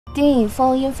丁以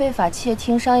峰因非法窃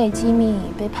听商业机密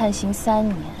被判刑3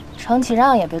年，程启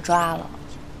让也被抓了，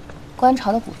观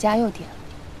潮的股价又跌了。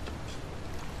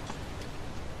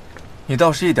你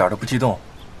倒是一点都不激动。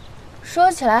说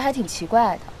起来还挺奇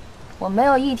怪的，我没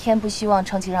有一天不希望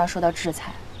程启让受到制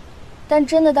裁，但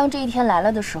真的当这一天来了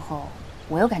的时候，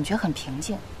我又感觉很平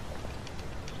静。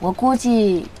我估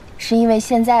计是因为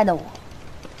现在的我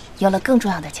有了更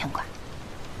重要的牵挂。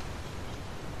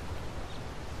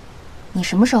你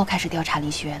什么时候开始调查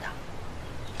李希月的？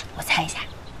我猜一下，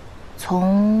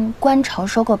从观潮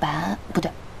收购本案不对，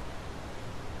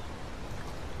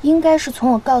应该是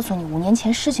从我告诉你5年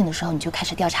前事情的时候你就开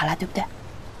始调查了，对不对？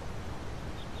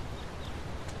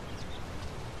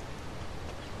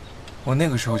我那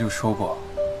个时候就说过，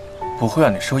不会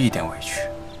让你受一点委屈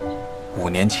，5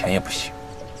年前也不行。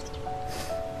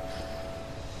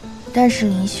但是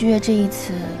林希月这一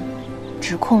次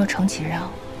指控了程启让，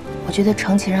我觉得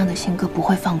程启让的性格不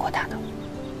会放过他的。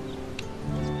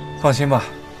放心吧，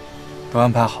都安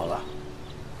排好了。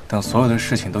等所有的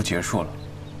事情都结束了，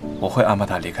我会安排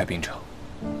他离开滨城。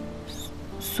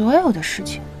所有的事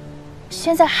情，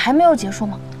现在还没有结束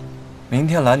吗？明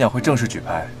天蓝鸟会正式举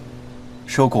牌，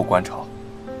收购观潮。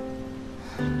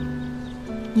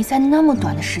你在那么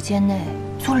短的时间内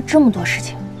做了这么多事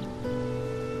情。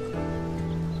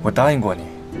我答应过你，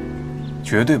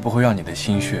绝对不会让你的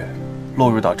心血落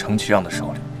入到程启让的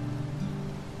手里，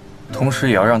同时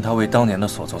也要让他为当年的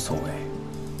所作所为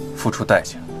付出代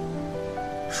价。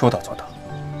说到做到。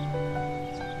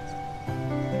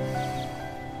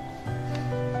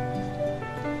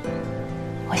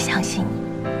我相信你。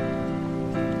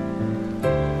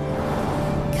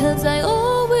Cause I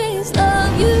always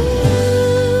love you.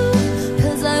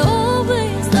 Cause I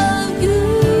always love you.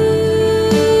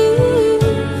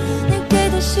 你给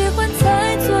的喜欢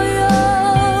在左右，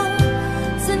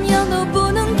怎样都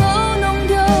不能够弄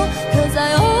丢。Cause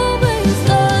I always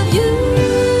love you.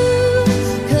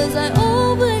 Cause I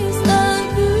always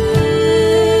love you.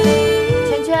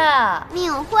 圈圈，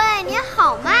敏慧，你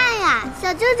好慢呀！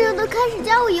小舅舅都开始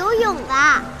教我游泳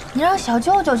了。你让小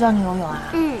舅舅教你游泳啊？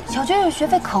小舅舅学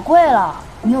费可贵了，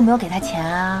你有没有给他钱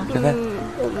啊？学费？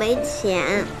我没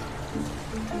钱。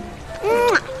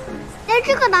带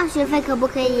这个当学费可不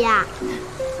可以呀？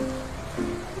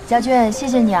佳俊，谢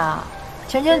谢你啊！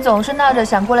圈圈总是闹着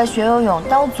想过来学游泳，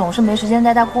但我总是没时间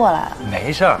带他过来。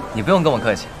没事儿，你不用跟我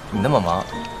客气，你那么忙，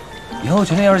以后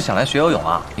圈圈要是想来学游泳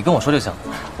啊，你跟我说就行，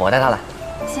我带他来。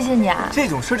谢谢你啊！这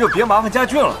种事就别麻烦佳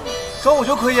俊了，找我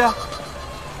就可以啊。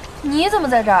你怎么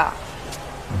在这儿？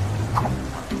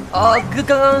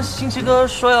刚刚星期哥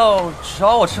说要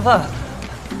找我吃饭，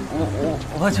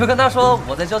我就跟他说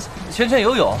我在教圈圈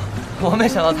游泳，我没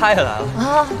想到他也来了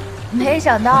啊，没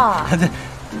想到啊。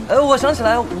对，我想起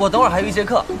来，我等会儿还有一节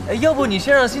课，要不你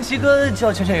先让星期哥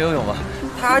教圈圈游泳吧，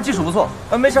他技术不错。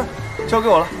没事，交给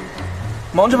我了，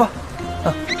忙着吧。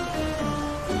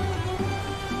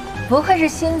不愧是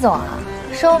辛总啊，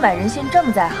收买人心这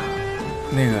么在行。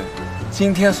那个，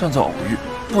今天算作偶遇，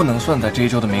不能算在这一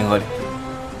周的名额里，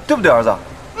对不对，儿子？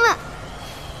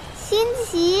新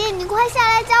奇，你快下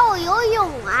来教我游泳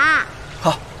啊！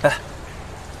好，来。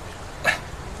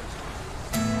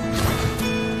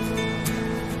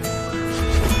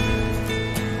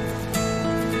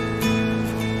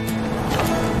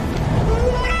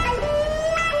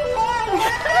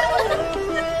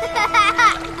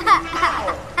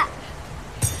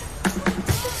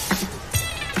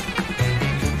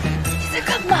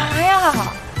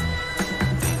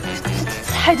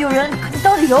太丢人！你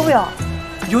到底游不游？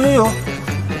游。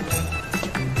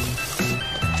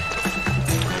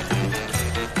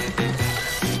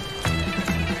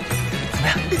怎么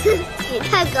样？你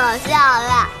太搞笑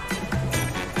了！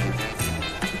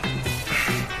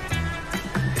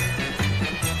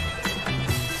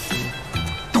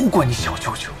都怪你小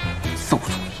舅舅，馊主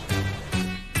意。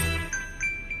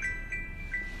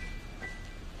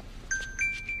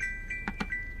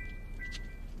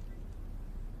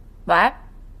喂。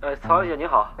曹小姐您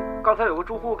好，刚才有个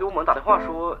住户给我们打电话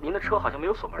说您的车好像没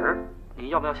有锁门，您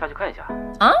要不要下去看一下？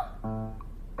啊？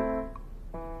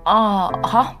哦，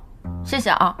好，谢谢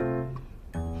啊。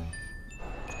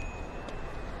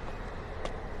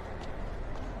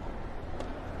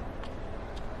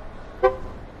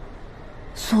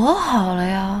锁好了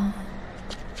呀。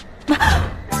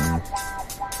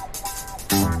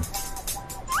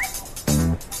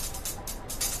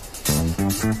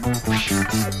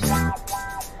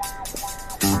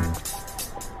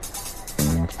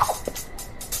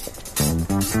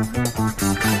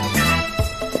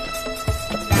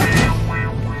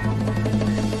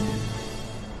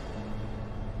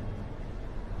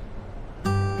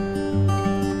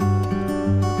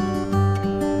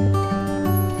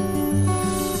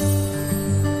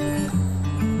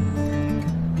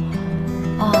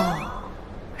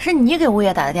你给物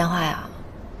业打的电话呀？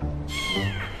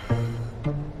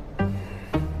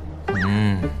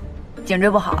颈椎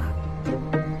不好啊？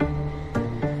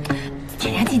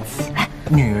全家劲起来！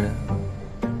女人，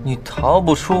你逃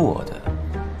不出我的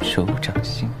手掌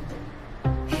心。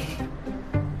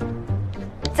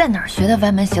在哪儿学的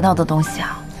歪门邪道的东西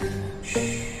啊？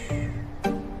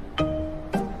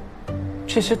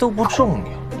这些都不重要，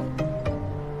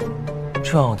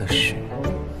重要的是，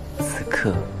此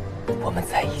刻我们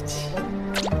在一起。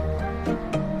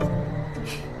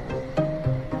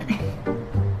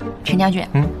陈家俊，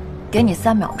给你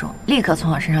3秒钟，立刻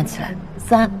从我身上起来。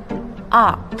3、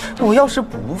2，我要是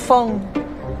不放，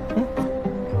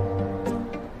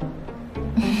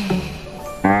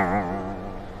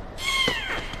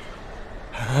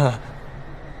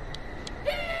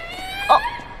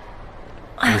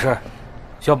有事儿，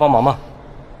需要帮忙吗？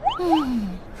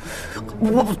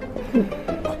我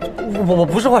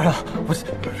不是坏人，我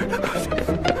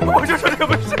就说这个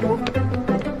不是。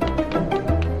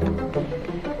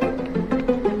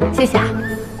谢谢啊。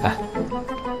哎，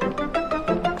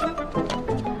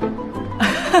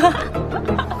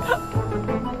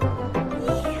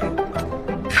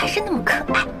还是那么可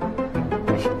爱。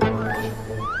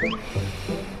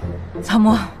草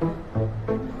木，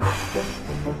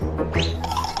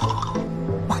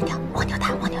忘掉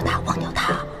他，忘掉他，忘掉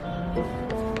他。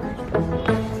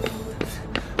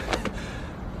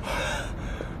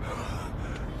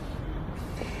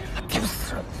丢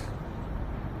死人！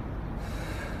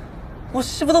我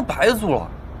媳妇都白租了。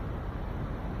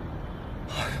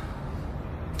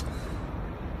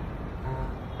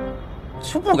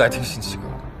就不该听新七哥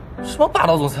的，什么霸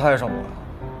道总裁爱上我呀？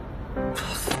这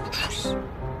死不出息！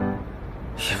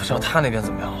也不知道他那边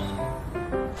怎么样了。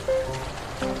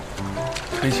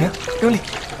水清，用力，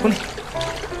用力！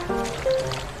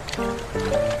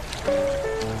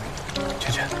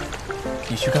圈圈，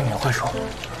你去跟敏慧说，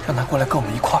让她过来跟我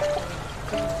们一块儿。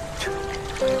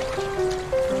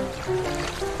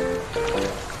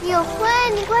敏慧，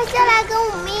你快下来跟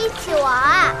我们一起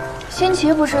玩。新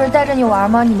奇不是带着你玩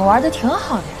吗？你们玩的挺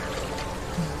好的呀。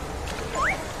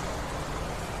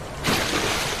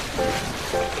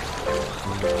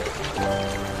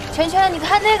圈圈，你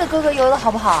看那个哥哥游的好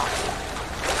不好？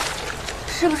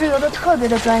是不是游的特别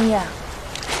的专业？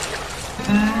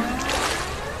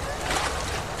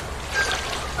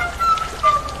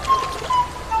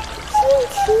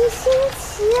新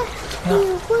奇，敏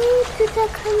慧一直在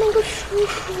看那个叔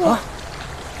叔。啊！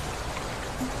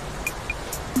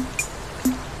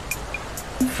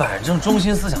反正中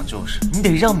心思想就是，你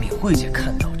得让敏慧姐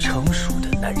看到成熟的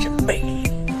男人魅力。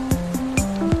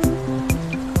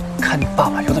看你爸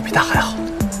爸游的比他还好。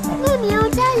那你要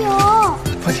加油。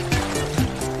不行，